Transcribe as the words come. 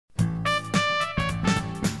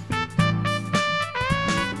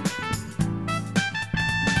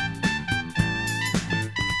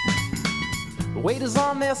waiters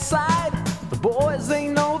on their side. The boys, they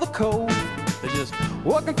know the code. They're just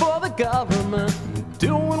working for the government,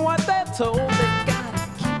 doing what they're told. They gotta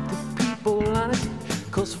keep the people honest,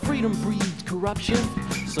 'cause freedom breeds corruption.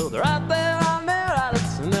 So they're out there on their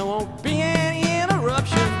audits, and there won't be any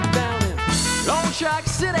interruption. Down in Loan Shark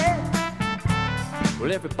City,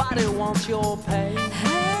 well, everybody wants your pay.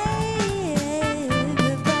 Hey,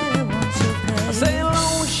 everybody wants your pay. I say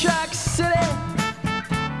Loan Shark City,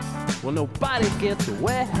 well, nobody gets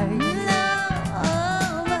away. Nobody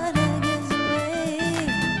gets away.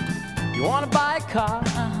 You wanna buy a car?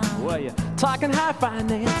 Well, you're talking high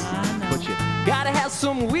finance, but you gotta have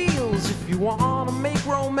some wheels if you wanna make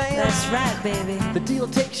romance. That's right, baby. The dealer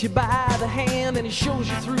takes you by the hand and he shows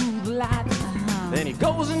you through the light. Then he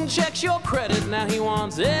goes and checks your credit. Now he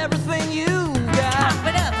wants everything you got. Pop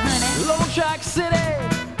it up, honey. Loan Shark City,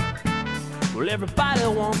 well, everybody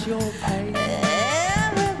wants your pay.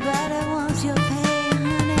 Everybody wants your pay,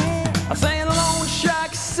 honey. I say Loan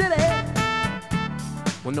Shark City,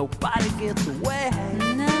 well, nobody gets away.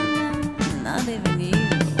 No, not even you.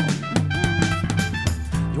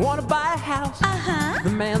 You wanna buy a house? The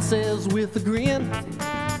man says with a grin,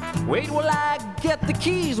 wait till I get the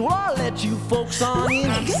keys, well, I'll let you folks on in.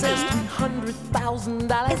 He says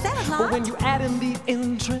 $300,000. Is that a lot? But when you add in the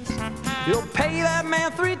interest, you'll pay that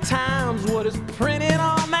man 3 times what is printed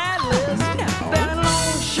on that list. No. Down in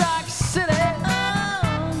Loan Shark City,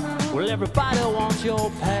 Oh, no. well, everybody wants your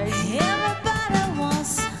pay. Everybody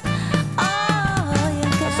wants all you I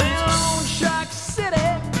got. say Loan Shark City,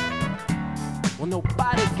 well,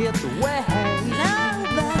 nobody gets away.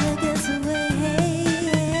 Nobody gets away.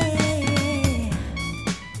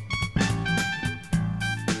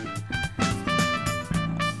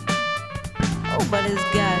 Oh, but it's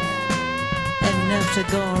got enough to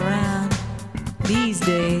go around these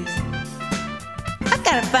days. I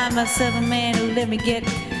gotta find myself a man who let me get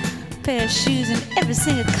a pair of shoes in every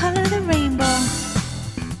single color of the rainbow.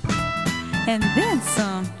 And then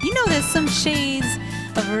some. You know, there's some shades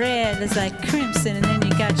of red that's like crimson, and then you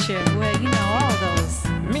got your, well, you know, all those.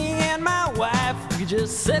 Me and my wife, we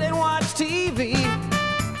just sit and watch TV,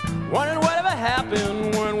 wondering whatever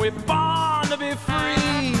happened when we born to be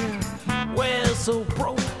free. We're so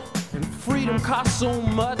broke and freedom costs so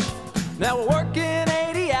much. Now we're working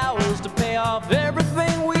 80 hours to pay off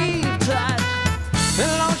everything we've touched. In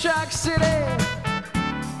Loan Shark City,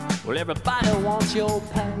 well, everybody wants your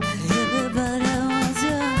pay. Everybody wants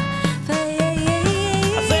your pay.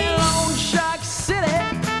 I say Loan Shark City,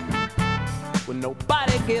 well,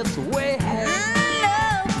 nobody gets away.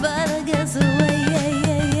 Nobody gets away.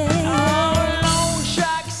 Oh, Loan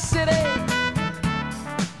Shark City,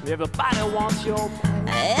 everybody wants your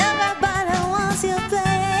pay. Everybody